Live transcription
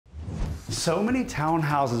So many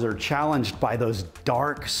townhouses are challenged by those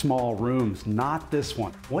dark, small rooms. Not this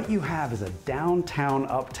one. What you have is a downtown,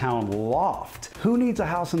 uptown loft. Who needs a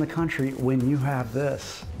house in the country when you have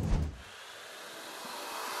this?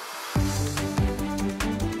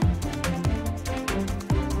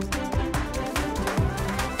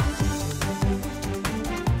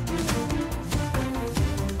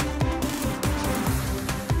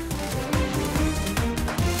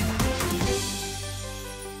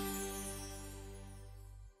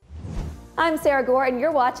 I'm Sara Gore and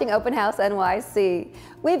you're watching Open House NYC.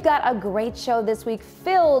 We've got a great show this week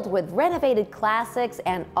filled with renovated classics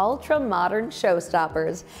and ultra-modern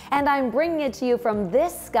showstoppers. And I'm bringing it to you from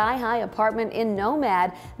this sky-high apartment in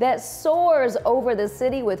Nomad that soars over the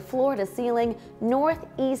city with floor-to-ceiling, north,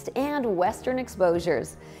 east, and western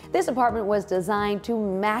exposures. This apartment was designed to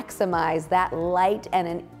maximize that light and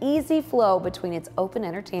an easy flow between its open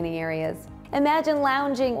entertaining areas. Imagine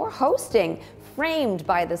lounging or hosting framed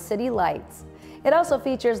by the city lights. It also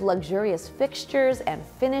features luxurious fixtures and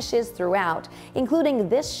finishes throughout, including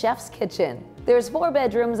this chef's kitchen. There's 4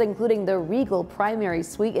 bedrooms, including the regal primary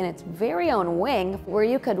suite in its very own wing, where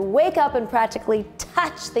you could wake up and practically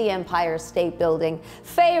touch the Empire State Building.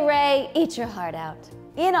 Fay Ray, eat your heart out.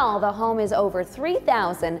 In all, the home is over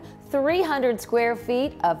 3,300 square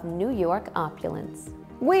feet of New York opulence.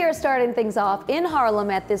 We are starting things off in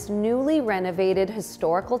Harlem at this newly renovated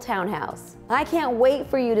historical townhouse. I can't wait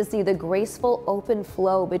for you to see the graceful open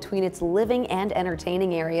flow between its living and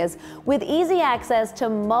entertaining areas, with easy access to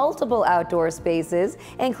multiple outdoor spaces,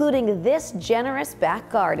 including this generous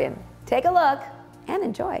back garden. Take a look and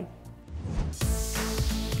enjoy.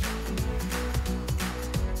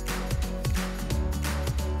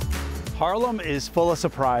 Harlem is full of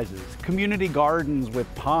surprises. Community gardens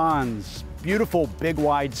with ponds, beautiful big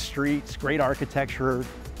wide streets, great architecture,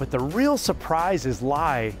 but the real surprises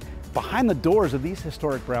lie behind the doors of these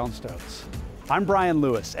historic brownstones. I'm Brian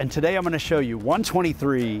Lewis, and today I'm going to show you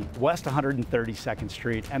 123 West 132nd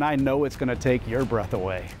Street, and I know it's going to take your breath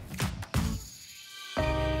away.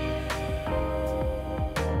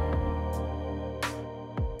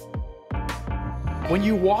 When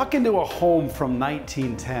you walk into a home from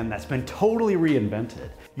 1910 that's been totally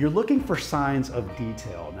reinvented, you're looking for signs of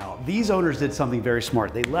detail. Now, these owners did something very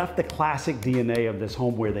smart. They left the classic DNA of this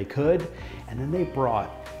home where they could, and then they brought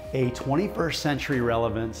a 21st century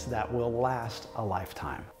relevance that will last a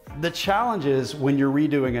lifetime. The challenges when you're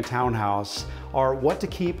redoing a townhouse are what to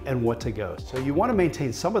keep and what to go. So you want to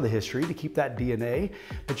maintain some of the history to keep that DNA,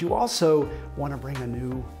 but you also want to bring a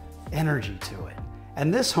new energy to it.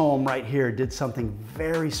 And this home right here did something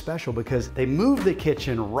very special because they moved the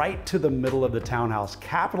kitchen right to the middle of the townhouse,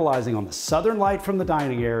 capitalizing on the southern light from the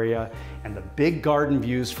dining area and the big garden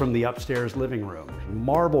views from the upstairs living room.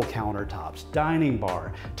 Marble countertops, dining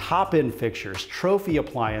bar, top-end fixtures, trophy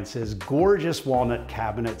appliances, gorgeous walnut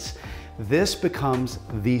cabinets. This becomes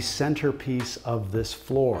the centerpiece of this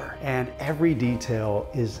floor, and every detail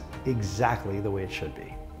is exactly the way it should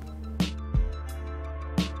be.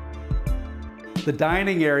 The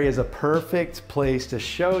dining area is a perfect place to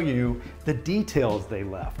show you the details they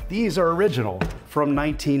left. These are original from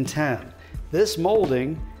 1910. This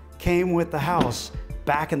molding came with the house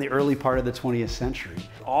back in the early part of the 20th century.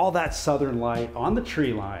 All that southern light on the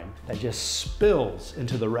tree line that just spills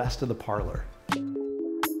into the rest of the parlor.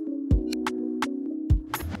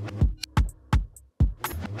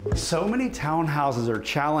 So many townhouses are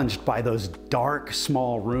challenged by those dark,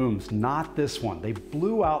 small rooms. Not this one. They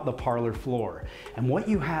blew out the parlor floor. And what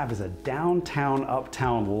you have is a downtown,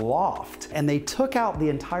 uptown loft. And they took out the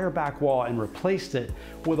entire back wall and replaced it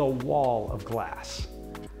with a wall of glass.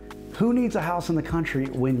 Who needs a house in the country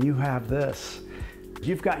when you have this?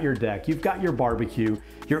 You've got your deck, you've got your barbecue,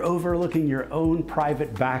 you're overlooking your own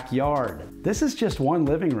private backyard. This is just one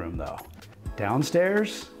living room though.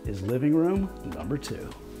 Downstairs is living room number 2.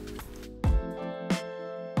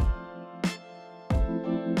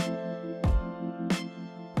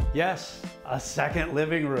 Yes, a second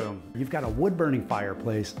living room. You've got a wood-burning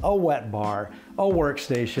fireplace, a wet bar, a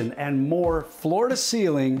workstation, and more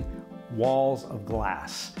floor-to-ceiling walls of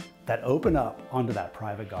glass that open up onto that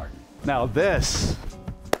private garden. Now this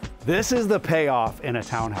is the payoff in a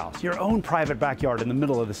townhouse. Your own private backyard in the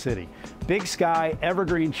middle of the city. Big sky,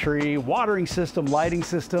 evergreen tree, watering system, lighting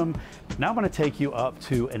system. Now I'm going to take you up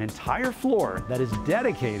to an entire floor that is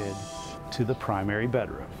dedicated to the primary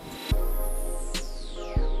bedroom.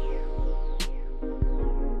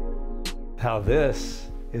 Now this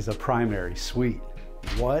is a primary suite.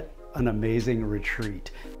 What an amazing retreat.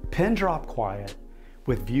 Pin drop quiet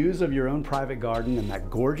With views of your own private garden and that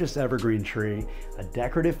gorgeous evergreen tree, a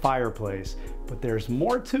decorative fireplace, but there's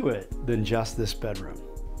more to it than just this bedroom.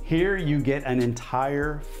 Here you get an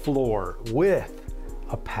entire floor with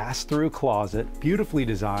a pass-through closet, beautifully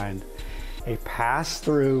designed, a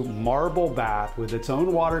pass-through marble bath with its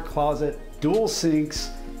own water closet, dual sinks,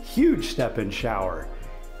 huge step-in shower,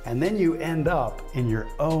 and then you end up in your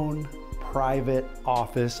own private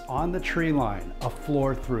office on the tree line, a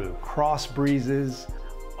floor through, cross breezes.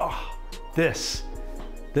 Oh, this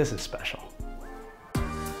is special.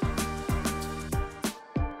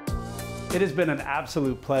 It has been an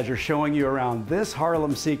absolute pleasure showing you around this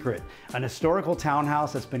Harlem secret, an historical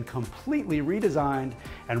townhouse that's been completely redesigned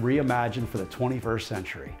and reimagined for the 21st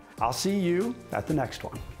century. I'll see you at the next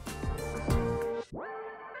one.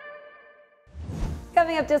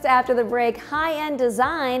 Coming up just after the break, high-end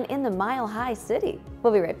design in the Mile High City.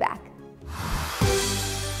 We'll be right back.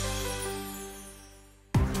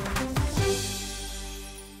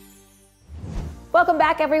 Welcome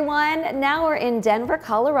back, everyone. Now we're in Denver,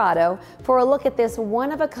 Colorado for a look at this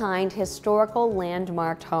one-of-a-kind historical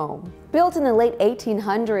landmarked home. Built in the late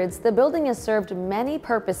 1800s, the building has served many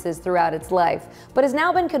purposes throughout its life, but has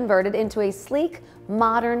now been converted into a sleek,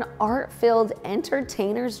 modern, art-filled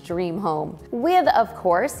entertainer's dream home, with, of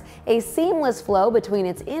course, a seamless flow between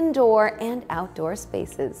its indoor and outdoor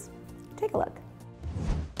spaces. Take a look.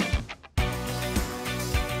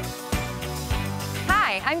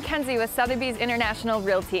 Hi, I'm Kenzie with Sotheby's International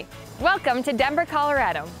Realty. Welcome to Denver,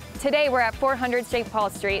 Colorado. Today we're at 400 St. Paul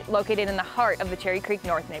Street, located in the heart of the Cherry Creek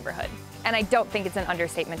North neighborhood. And I don't think it's an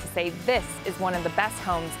understatement to say this is one of the best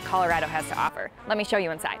homes Colorado has to offer. Let me show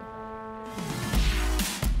you inside.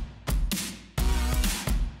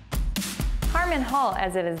 Harmon Hall,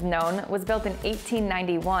 as it is known, was built in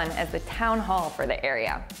 1891 as the town hall for the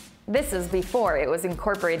area. This is before it was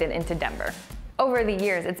incorporated into Denver. Over the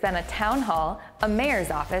years, it's been a town hall, a mayor's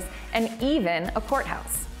office, and even a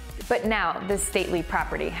courthouse. But now, this stately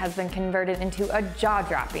property has been converted into a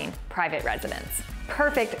jaw-dropping private residence,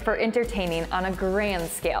 perfect for entertaining on a grand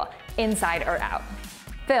scale, inside or out.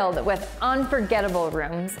 Filled with unforgettable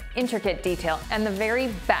rooms, intricate detail, and the very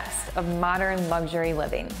best of modern luxury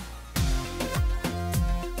living.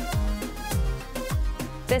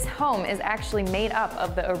 This home is actually made up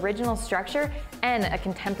of the original structure and a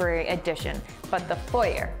contemporary addition, but the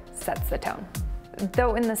foyer sets the tone.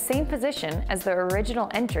 Though in the same position as the original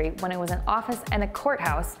entry when it was an office and a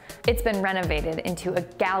courthouse, it's been renovated into a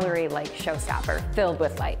gallery-like showstopper filled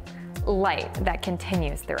with light that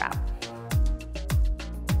continues throughout.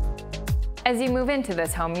 As you move into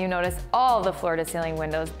this home, you notice all the floor-to-ceiling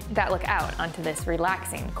windows that look out onto this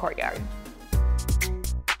relaxing courtyard.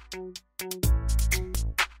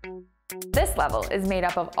 This level is made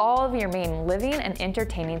up of all of your main living and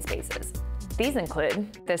entertaining spaces. These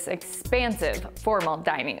include this expansive formal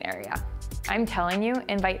dining area. I'm telling you,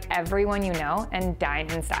 invite everyone you know and dine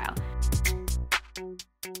in style.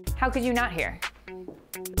 How could you not here?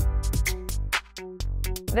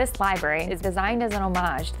 This library is designed as an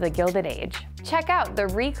homage to the Gilded Age. Check out the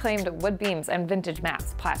reclaimed wood beams and vintage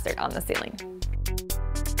maps plastered on the ceiling.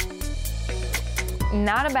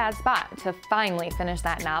 Not a bad spot to finally finish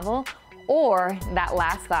that novel or that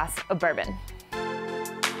last glass of bourbon.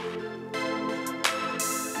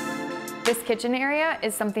 This kitchen area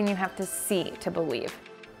is something you have to see to believe.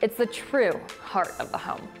 It's the true heart of the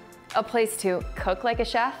home. A place to cook like a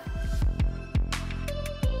chef,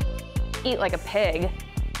 eat like a pig,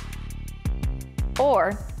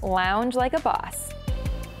 or lounge like a boss.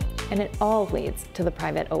 And it all leads to the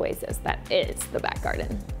private oasis that is the back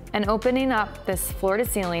garden. And opening up this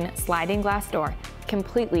floor-to-ceiling sliding glass door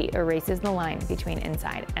completely erases the line between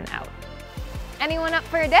inside and out. Anyone up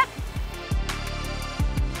for a dip?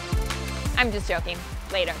 I'm just joking.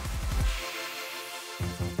 Later.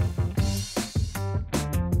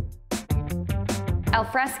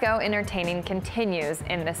 Alfresco entertaining continues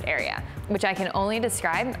in this area, which I can only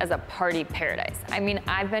describe as a party paradise. I mean,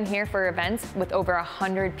 I've been here for events with over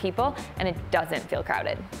 100 people and it doesn't feel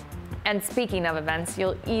crowded. And speaking of events,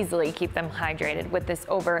 you'll easily keep them hydrated with this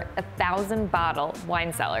over 1,000-bottle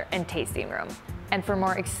wine cellar and tasting room. And for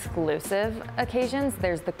more exclusive occasions,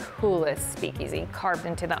 there's the coolest speakeasy carved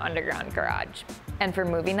into the underground garage. And for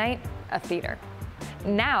movie night, a theater.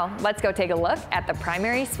 Now, let's go take a look at the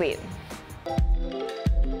primary suite.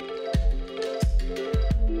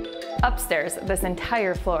 Upstairs, this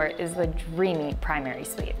entire floor is the dreamy primary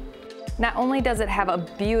suite. Not only does it have a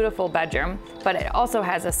beautiful bedroom, but it also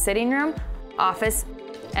has a sitting room, office,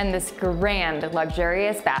 and this grand,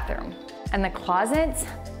 luxurious bathroom. And the closets,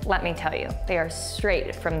 let me tell you, they are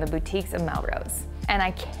straight from the boutiques of Melrose. And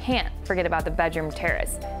I can't forget about the bedroom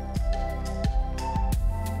terrace.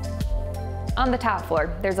 On the top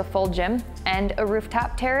floor, there's a full gym and a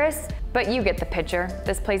rooftop terrace, but you get the picture.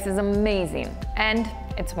 This place is amazing, and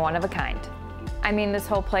it's one of a kind. I mean, this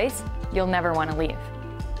whole place, you'll never want to leave.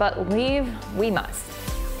 But leave, we must.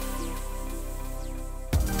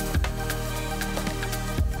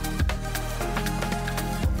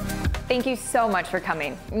 Thank you so much for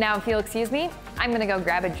coming. Now, if you'll excuse me, I'm gonna go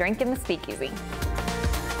grab a drink in the speakeasy.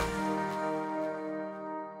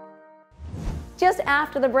 Just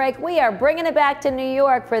after the break, we are bringing it back to New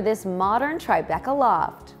York for this modern Tribeca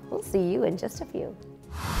loft. We'll see you in just a few.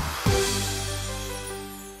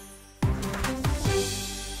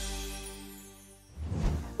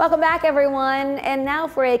 Welcome back, everyone. And now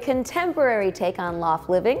for a contemporary take on loft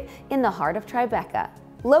living in the heart of Tribeca.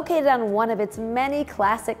 Located on one of its many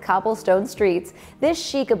classic cobblestone streets, this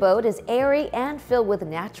chic abode is airy and filled with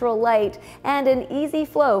natural light and an easy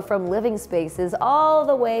flow from living spaces all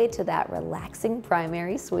the way to that relaxing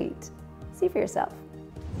primary suite. See for yourself.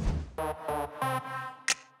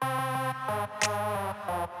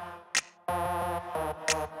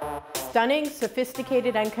 Stunning,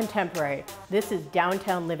 sophisticated, and contemporary, this is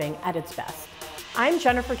downtown living at its best. I'm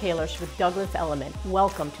Jennifer Kalish with Douglas Element.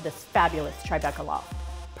 Welcome to this fabulous Tribeca loft.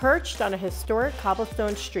 Perched on a historic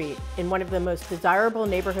cobblestone street in one of the most desirable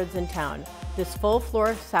neighborhoods in town, this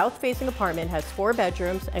full-floor, south-facing apartment has 4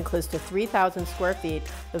 bedrooms and close to 3,000 square feet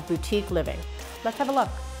of boutique living. Let's have a look.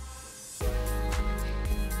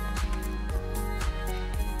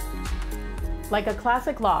 Like a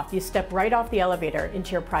classic loft, you step right off the elevator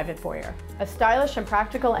into your private foyer. A stylish and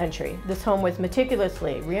practical entry, this home was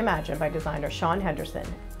meticulously reimagined by designer Sean Henderson,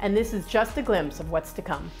 and this is just a glimpse of what's to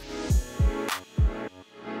come.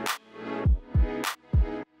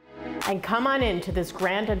 And come on into this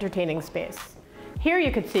grand entertaining space. Here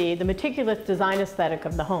you could see the meticulous design aesthetic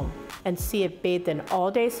of the home and see it bathed in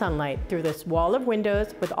all-day sunlight through this wall of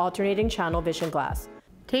windows with alternating channel vision glass.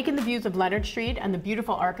 Taking the views of Leonard Street and the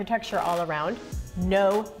beautiful architecture all around,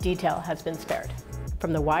 no detail has been spared.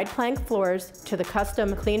 From the wide plank floors to the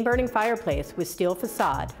custom clean-burning fireplace with steel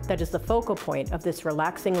facade that is the focal point of this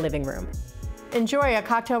relaxing living room. Enjoy a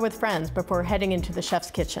cocktail with friends before heading into the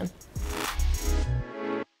chef's kitchen.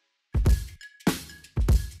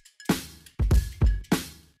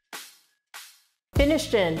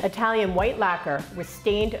 Finished in Italian white lacquer with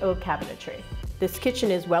stained oak cabinetry. This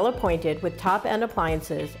kitchen is well appointed with top-end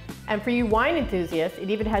appliances, and for you wine enthusiasts,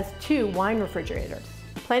 it even has 2 wine refrigerators.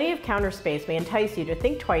 Plenty of counter space may entice you to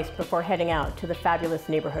think twice before heading out to the fabulous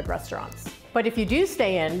neighborhood restaurants. But if you do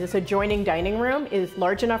stay in, this adjoining dining room is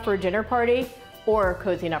large enough for a dinner party or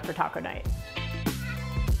cozy enough for taco night.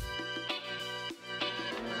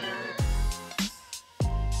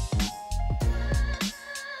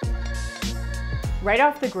 Right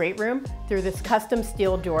off the great room, through this custom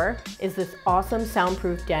steel door, is this awesome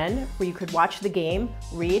soundproof den where you could watch the game,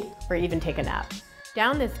 read, or even take a nap.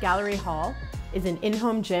 Down this gallery hall is an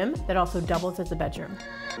in-home gym that also doubles as a bedroom.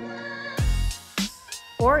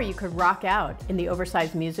 Or you could rock out in the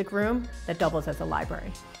oversized music room that doubles as a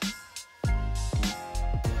library.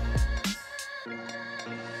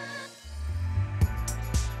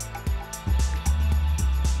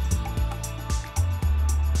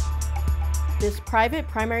 This private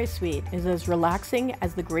primary suite is as relaxing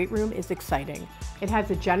as the great room is exciting. It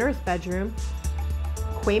has a generous bedroom,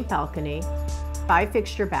 quaint balcony,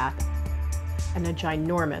 5-fixture bath, and a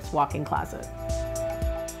ginormous walk-in closet.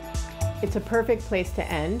 It's a perfect place to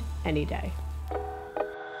end any day.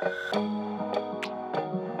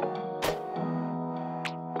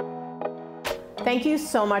 Thank you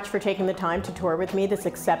so much for taking the time to tour with me this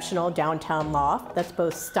exceptional downtown loft that's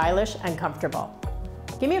both stylish and comfortable.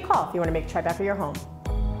 Give me a call if you want to make Tribeca your home.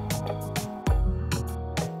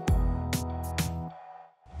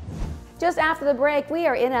 Just after the break, we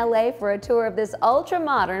are in LA for a tour of this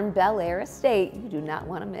ultra-modern Bel Air estate you do not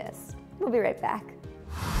want to miss. We'll be right back.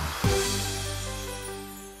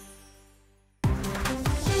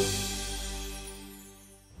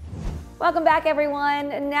 Welcome back,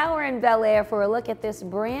 everyone. Now we're in Bel Air for a look at this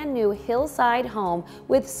brand new hillside home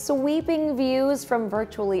with sweeping views from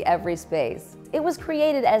virtually every space. It was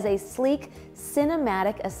created as a sleek,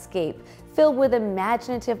 cinematic escape filled with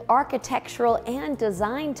imaginative architectural and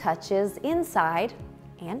design touches inside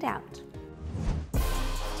and out.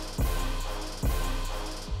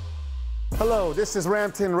 Hello, this is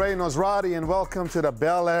Ramtin Ray Nosrati, and welcome to the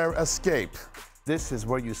Bel Air Escape. This is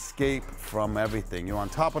where you escape from everything. You're on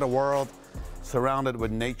top of the world, surrounded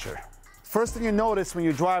with nature. First thing you notice when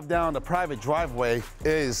you drive down the private driveway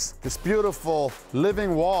is this beautiful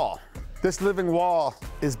living wall. This living wall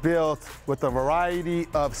is built with a variety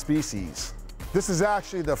of species. This is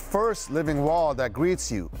actually the first living wall that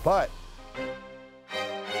greets you, but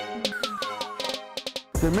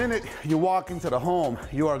the minute you walk into the home,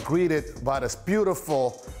 you are greeted by this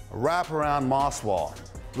beautiful wraparound moss wall,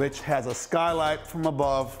 which has a skylight from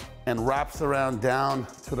above and wraps around down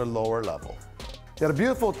to the lower level. Yeah, the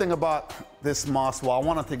beautiful thing about this moss wall, I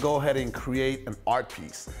wanted to go ahead and create an art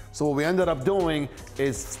piece. So what we ended up doing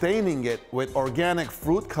is staining it with organic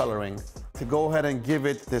fruit coloring to go ahead and give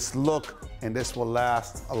it this look, and this will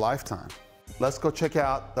last a lifetime. Let's go check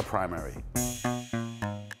out the primary.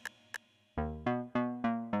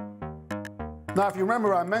 Now, if you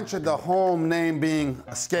remember, I mentioned the home name being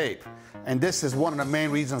Escape, and this is one of the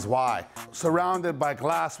main reasons why. Surrounded by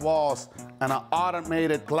glass walls and an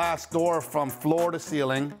automated glass door from floor to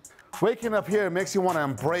ceiling. Waking up here makes you want to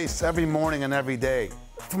embrace every morning and every day.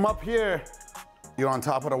 From up here, you're on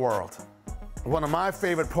top of the world. One of my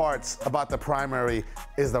favorite parts about the primary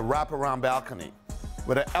is the wraparound balcony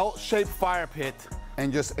with an L-shaped fire pit,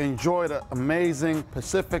 and just enjoy the amazing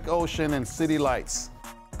Pacific Ocean and city lights.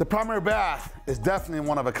 The primary bath is definitely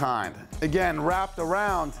one of a kind. Again, wrapped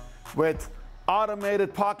around with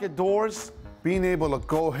automated pocket doors, being able to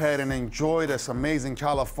go ahead and enjoy this amazing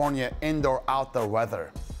California indoor-outdoor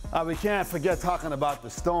weather. We can't forget talking about the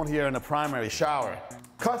stone here in the primary shower.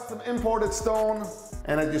 Custom imported stone,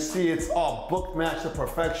 and as you see, it's all book matched to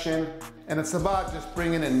perfection, and it's about just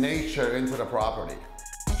bringing in nature into the property.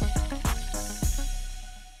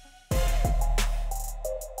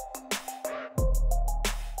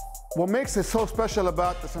 What makes it so special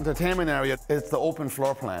about this entertainment area is the open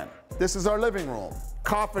floor plan. This is our living room.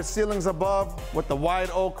 Copper ceilings above with the white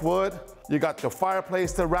oak wood. You got your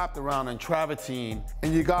fireplace that wrapped around in travertine,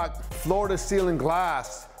 and you got floor to ceiling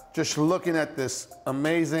glass just looking at this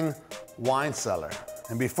amazing wine cellar.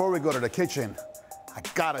 And before we go to the kitchen, I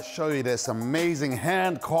gotta show you this amazing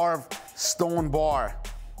hand-carved stone bar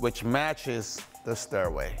which matches the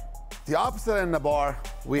stairway. The opposite end of the bar,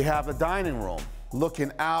 we have the dining room,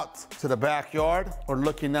 looking out to the backyard or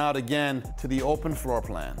looking out again to the open floor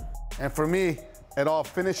plan. And for me, it all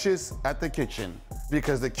finishes at the kitchen,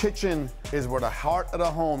 because the kitchen is where the heart of the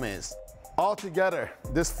home is. Altogether,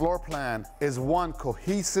 this floor plan is one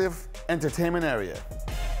cohesive entertainment area.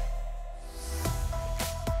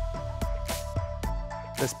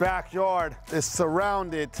 This backyard is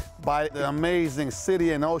surrounded by the amazing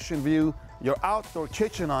city and ocean view. Your outdoor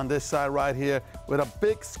kitchen on this side right here with a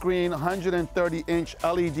big screen, 130-inch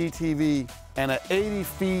LED TV, and an 80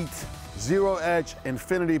 feet zero-edge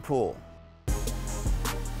infinity pool.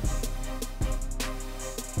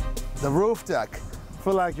 The roof deck,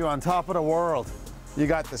 feel like you're on top of the world. You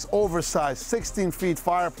got this oversized 16 feet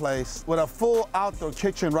fireplace with a full outdoor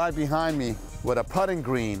kitchen right behind me with a putting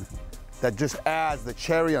green that just adds the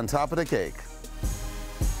cherry on top of the cake.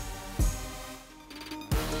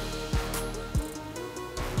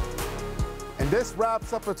 And this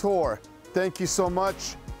wraps up the tour. Thank you so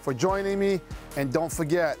much for joining me, and don't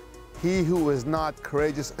forget, he who is not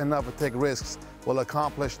courageous enough to take risks will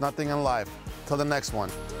accomplish nothing in life. Till the next one.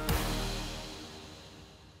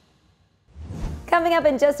 Coming up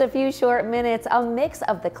in just a few short minutes, a mix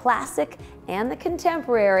of the classic and the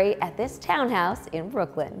contemporary at this townhouse in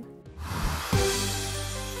Brooklyn.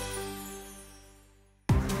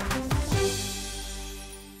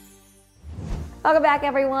 Welcome back,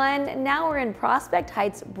 everyone. Now we're in Prospect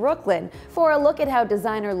Heights, Brooklyn, for a look at how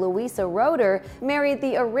designer Louisa Roeder married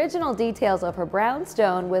the original details of her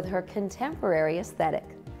brownstone with her contemporary aesthetic.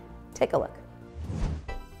 Take a look.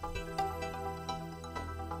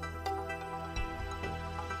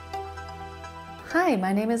 Hi,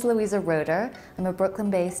 my name is Louisa Roeder. I'm a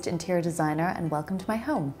Brooklyn-based interior designer, and welcome to my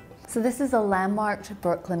home. So this is a landmarked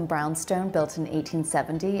Brooklyn brownstone built in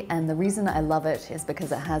 1870, and the reason I love it is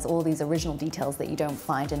because it has all these original details that you don't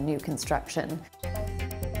find in new construction.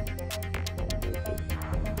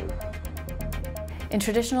 In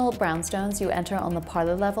traditional brownstones, you enter on the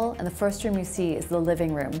parlor level, and the first room you see is the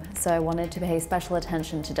living room, so I wanted to pay special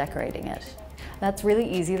attention to decorating it. That's really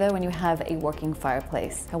easy though when you have a working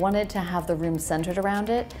fireplace. I wanted to have the room centered around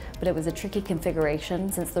it, but it was a tricky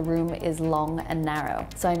configuration since the room is long and narrow.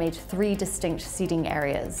 So I made 3 distinct seating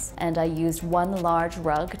areas, and I used one large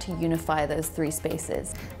rug to unify those 3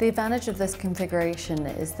 spaces. The advantage of this configuration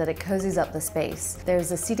is that it cozies up the space. There's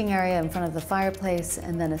a seating area in front of the fireplace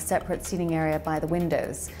and then a separate seating area by the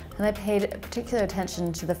windows. And I paid particular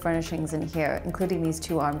attention to the furnishings in here, including these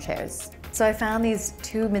 2 armchairs. So I found these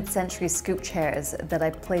 2 mid-century scoop chairs that I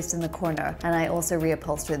placed in the corner, and I also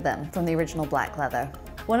reupholstered them from the original black leather.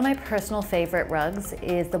 One of my personal favorite rugs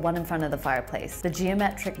is the one in front of the fireplace. The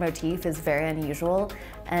geometric motif is very unusual,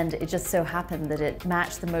 and it just so happened that it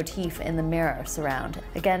matched the motif in the mirror surround.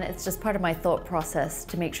 Again, it's just part of my thought process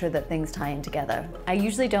to make sure that things tie in together. I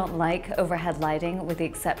usually don't like overhead lighting with the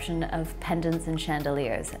exception of pendants and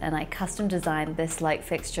chandeliers, and I custom designed this light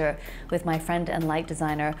fixture with my friend and light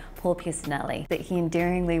designer Paul Pisanelli that he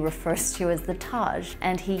endearingly refers to as the Taj,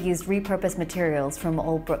 and he used repurposed materials from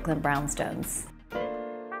old Brooklyn brownstones.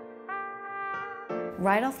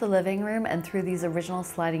 Right off the living room and through these original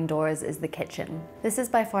sliding doors is the kitchen. This is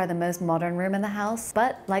by far the most modern room in the house,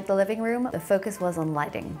 but like the living room, the focus was on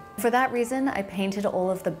lighting. For that reason, I painted all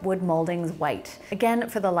of the wood moldings white. Again,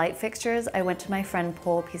 for the light fixtures, I went to my friend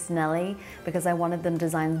Paul Pisanelli because I wanted them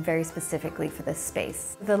designed very specifically for this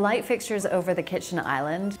space. The light fixtures over the kitchen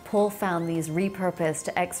island, Paul found these repurposed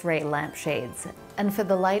X-ray lampshades. And for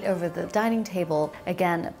the light over the dining table,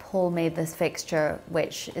 again, Paul made this fixture,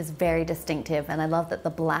 which is very distinctive, and I love that the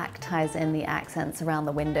black ties in the accents around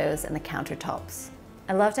the windows and the countertops.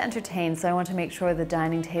 I love to entertain, so I want to make sure the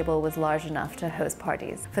dining table was large enough to host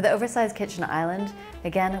parties. For the oversized kitchen island,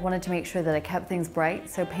 again, I wanted to make sure that I kept things bright,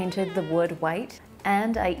 so painted the wood white,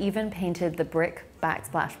 and I even painted the brick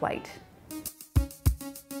backsplash white.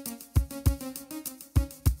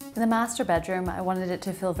 In the master bedroom, I wanted it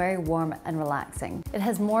to feel very warm and relaxing. It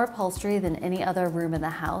has more upholstery than any other room in the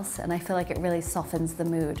house, and I feel like it really softens the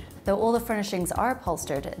mood. Though all the furnishings are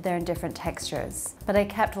upholstered, they're in different textures. But I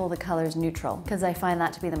kept all the colors neutral, because I find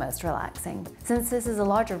that to be the most relaxing. Since this is a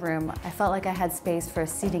larger room, I felt like I had space for a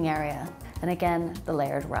seating area, and again, the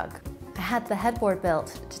layered rug. I had the headboard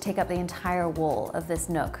built to take up the entire wall of this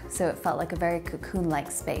nook, so it felt like a very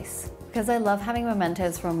cocoon-like space. Because I love having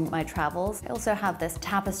mementos from my travels, I also have this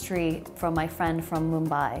tapestry from my friend from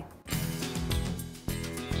Mumbai.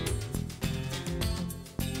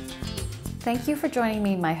 Thank you for joining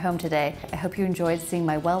me in my home today. I hope you enjoyed seeing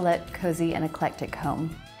my well-lit, cozy, and eclectic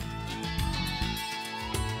home.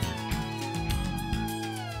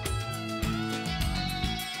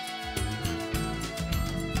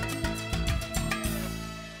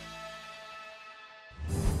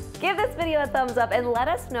 Give this video a thumbs up and let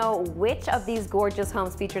us know which of these gorgeous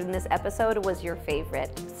homes featured in this episode was your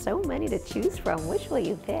favorite. So many to choose from. Which will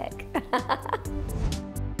you pick?